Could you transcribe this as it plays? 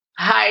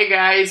Hi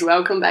guys,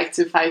 welcome back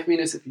to 5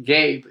 Minutes with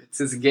Gabe.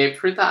 This is Gabe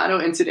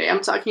Furtado, and today I'm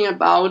talking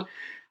about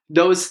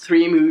those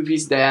three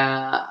movies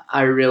that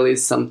are really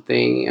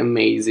something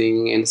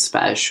amazing and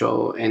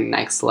special and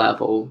next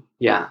level.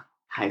 Yeah,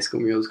 High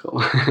School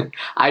Musical.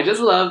 I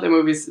just love the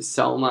movies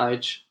so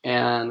much,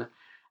 and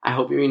I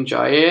hope you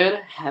enjoy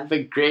it. Have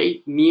a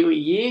great new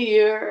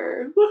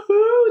year!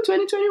 Woohoo!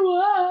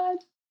 2021!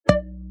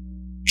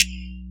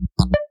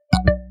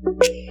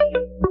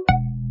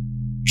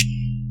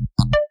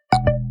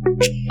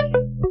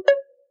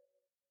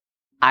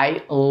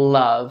 I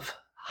love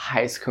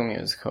High School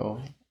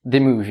Musical, the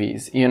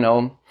movies.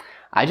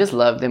 I just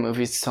love the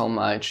movies so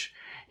much.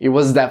 It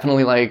was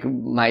definitely like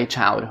my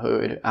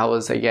childhood. I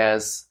was, I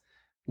guess,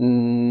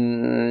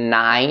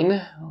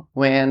 9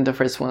 when the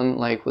first one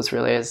like was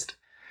released,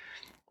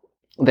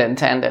 then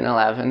 10, then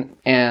 11,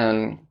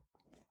 and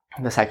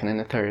the second and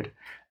the third.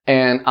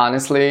 And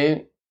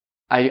honestly,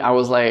 I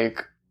was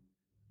like,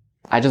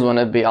 I just want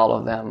to be all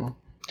of them.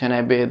 Can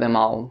I be them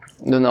all?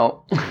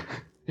 No.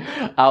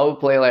 I'll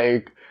play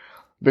like,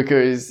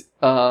 because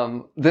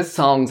these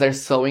songs are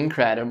so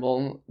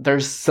incredible. They're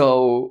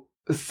so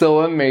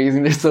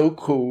amazing. They're so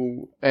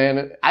cool,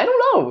 and I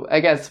don't know. I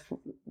guess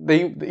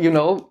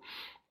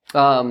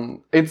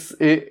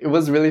it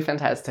was really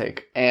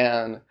fantastic,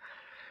 and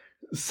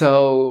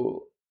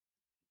so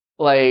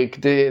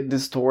like the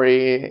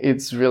story,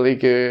 it's really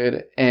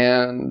good,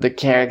 and the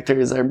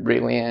characters are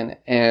brilliant,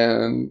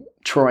 and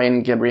Troy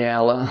and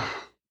Gabriella.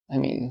 I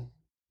mean,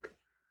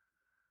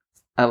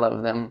 I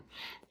love them.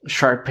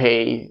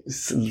 Sharpay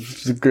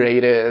is the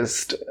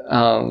greatest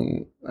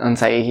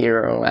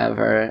anti-hero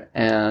ever,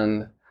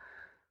 and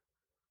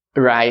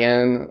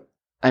Ryan,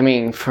 I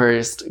mean,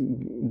 first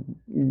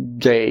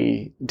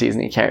gay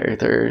Disney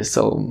character,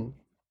 so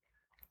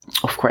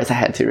of course I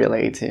had to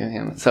relate to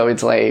him. So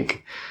it's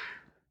like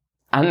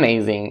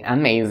amazing.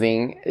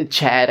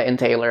 Chad and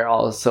Taylor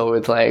also,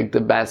 it's like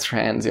the best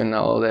friends, that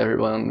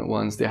everyone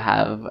wants to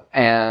have.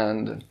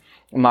 And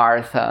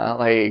Martha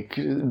like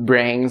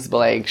brings, but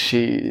like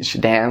she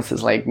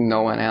dances like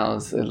no one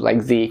else. It's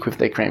like Zeke with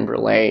the creme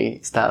brulee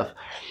stuff,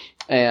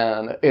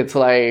 and it's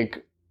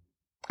like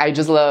I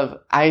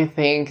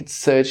think it's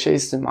such a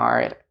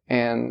smart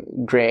and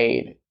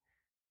great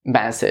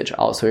message.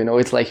 Also,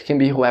 it's like you can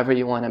be whoever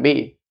you want to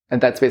be,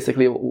 and that's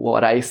basically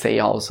what I say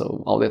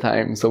also all the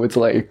time. So it's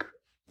like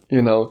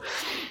it's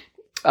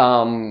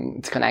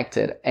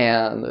connected,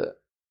 and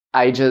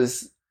I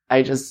just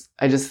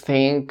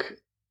think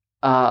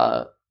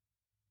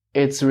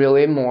it's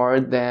really more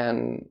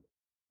than,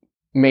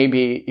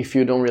 maybe if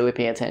you don't really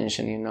pay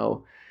attention,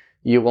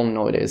 you won't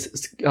notice.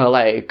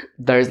 Like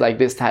there's like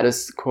this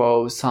status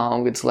quo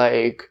song. It's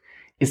like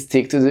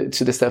stick to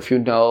the stuff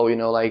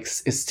like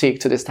stick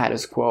to the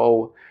status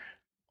quo.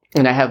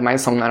 And I have my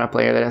song Not a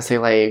Player that I say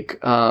like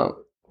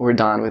we're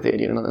done with it.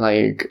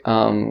 Like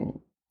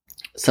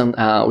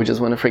we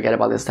just want to forget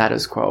about the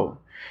status quo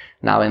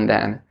now and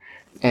then.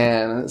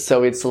 And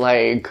so it's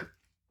like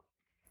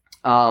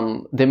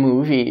the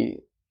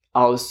movie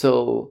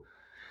also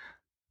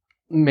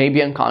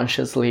maybe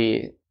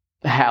unconsciously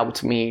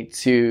helped me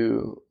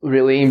to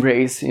really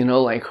embrace,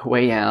 like who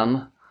I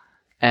am.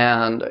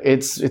 And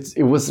it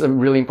was a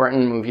really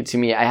important movie to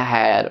me. I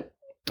had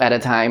at a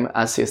time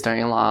a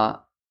sister-in-law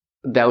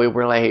that we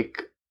were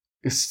like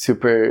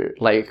super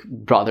like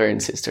brother and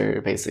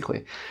sister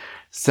basically.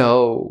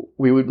 So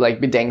we would like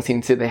be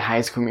dancing to the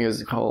High School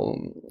Musical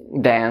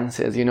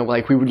dances,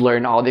 like we would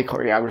learn all the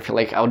choreography.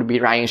 Like I would be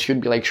Ryan, she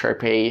would be like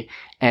Sharpay,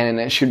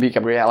 and she would be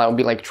Gabriella, I would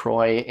be like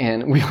Troy,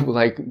 and we would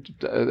like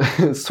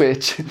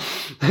switch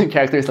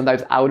characters.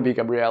 Sometimes I would be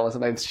Gabriella,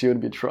 sometimes she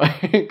would be Troy,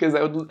 because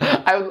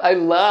I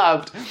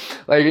loved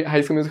like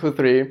High School Musical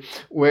 3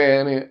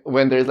 when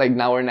there's like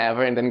Now or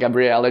Never, and then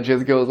Gabriella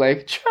just goes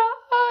like,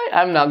 try.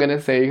 I'm not gonna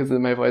say because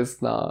my voice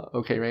is not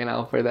okay right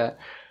now for that,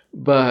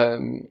 but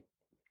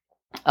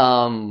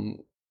when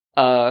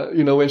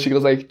she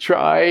goes like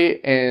try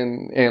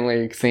and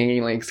like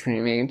singing, like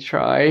screaming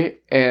try,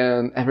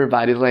 and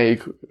everybody's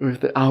like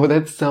oh,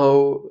 that's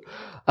so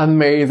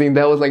amazing.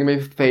 That was like my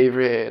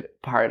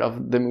favorite part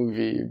of the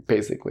movie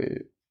basically.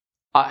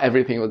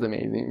 Everything was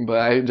amazing, but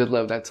I just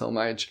love that so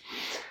much.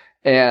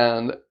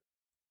 And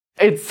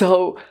it's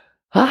so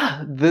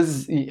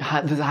this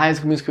High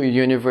School Musical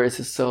universe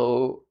is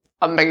so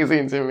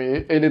amazing to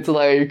me, and it's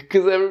like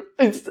because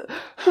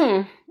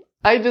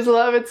I just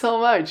love it so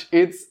much.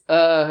 It's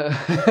I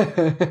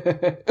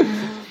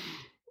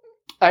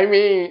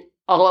mean,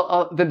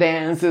 all the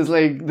dances,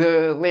 like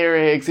the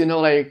lyrics,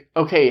 like,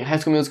 okay, High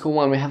School Musical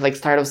 1, we have like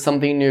start of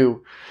something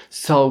new.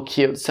 So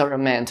cute, so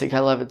romantic. I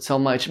love it so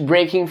much.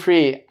 Breaking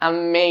Free,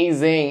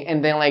 amazing.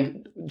 And then like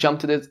jump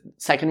to the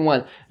second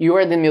one. You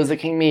Are the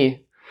Music in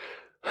Me.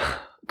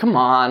 Come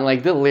on,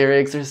 like the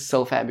lyrics are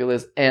so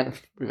fabulous, and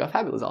we got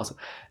fabulous also.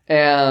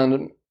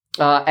 And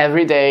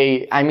Every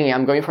Day, I mean,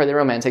 I'm going for the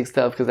romantic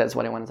stuff because that's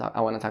what I want to talk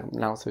about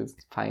now, so it's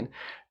fine.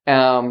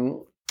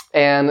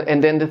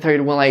 And then the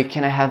third one, like,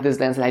 Can I Have This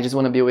Dance and I Just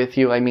Want to Be With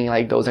You. I mean,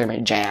 like, those are my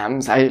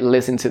jams. I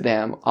listen to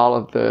them, all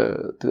of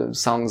the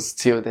songs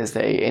till this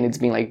day, and it's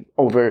been like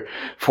over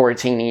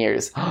 14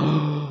 years.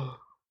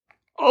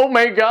 Oh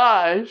my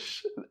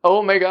gosh.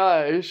 Oh my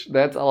gosh.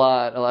 That's a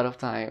lot of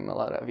time, a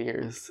lot of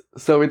years.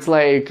 So it's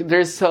like,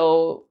 they're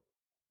so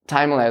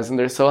timeless and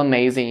they're so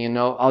amazing, you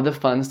know, all the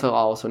fun stuff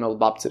also, you know,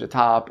 Bop to the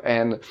Top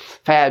and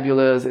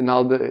Fabulous and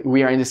all the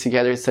We Are in This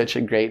Together is such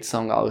a great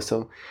song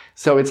also.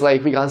 So it's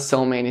like, we got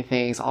so many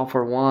things, All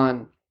for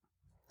One.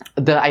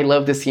 I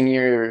love the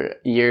senior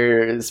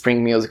year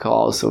spring musical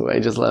also. I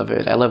just love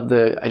it. I love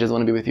the I Just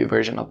Want to Be With You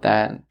version of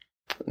that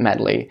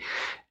medley.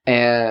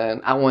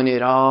 And I Want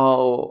It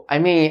All. I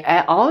mean,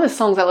 all the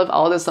songs, I love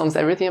all the songs.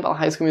 Everything about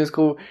High School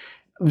Musical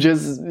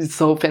just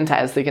so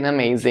fantastic and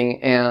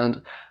amazing.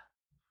 And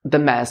the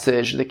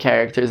message, the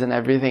characters, and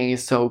everything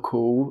is so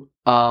cool.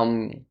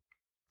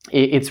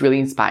 It's really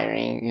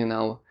inspiring, you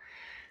know,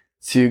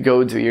 to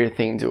go do your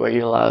thing, do what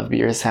you love, be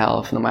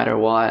yourself, no matter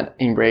what,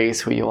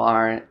 embrace who you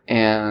are.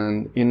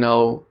 And, you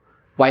know,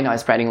 why not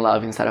spreading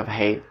love instead of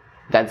hate?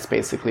 That's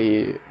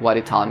basically what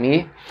it taught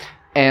me.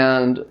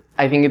 And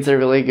I think it's a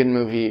really good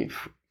movie,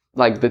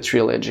 like the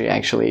trilogy,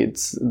 actually.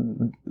 It's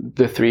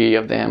the three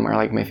of them are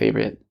like my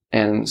favorite.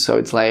 And so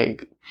it's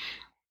like,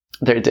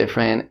 they're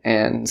different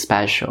and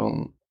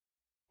special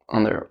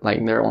on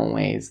their own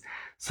ways.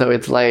 So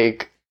it's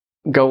like,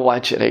 go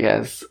watch it, I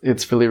guess.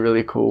 It's really,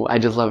 really cool. I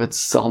just love it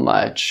so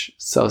much.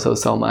 So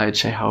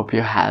much. I hope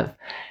you have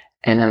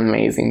an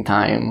amazing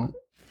time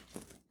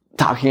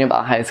talking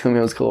about High School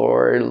Musical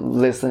or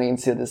listening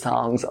to the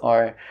songs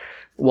or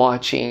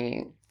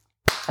watching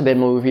the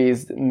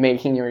movies,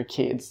 making your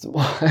kids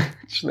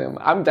watch them.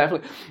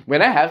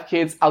 When I have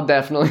kids, I'll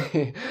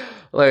definitely,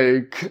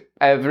 like,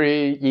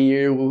 every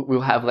year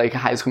we'll have like a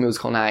High School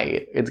Musical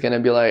night. It's gonna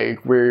be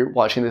like, we're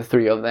watching the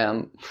three of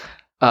them,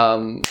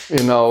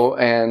 you know,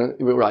 and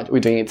we're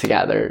doing it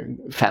together,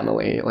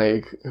 family,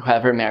 like,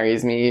 whoever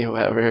marries me,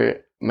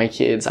 whoever my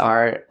kids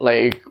are,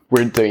 like,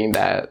 we're doing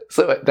that.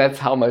 So that's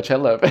how much I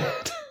love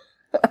it.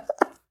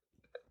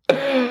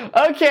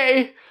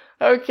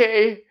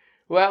 Okay.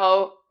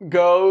 Well,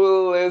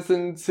 go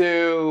listen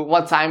to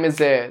What Time Is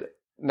It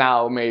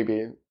now,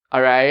 maybe.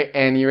 All right,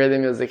 and You're the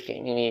Music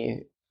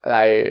King.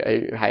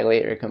 I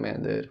highly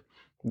recommend it.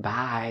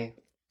 Bye.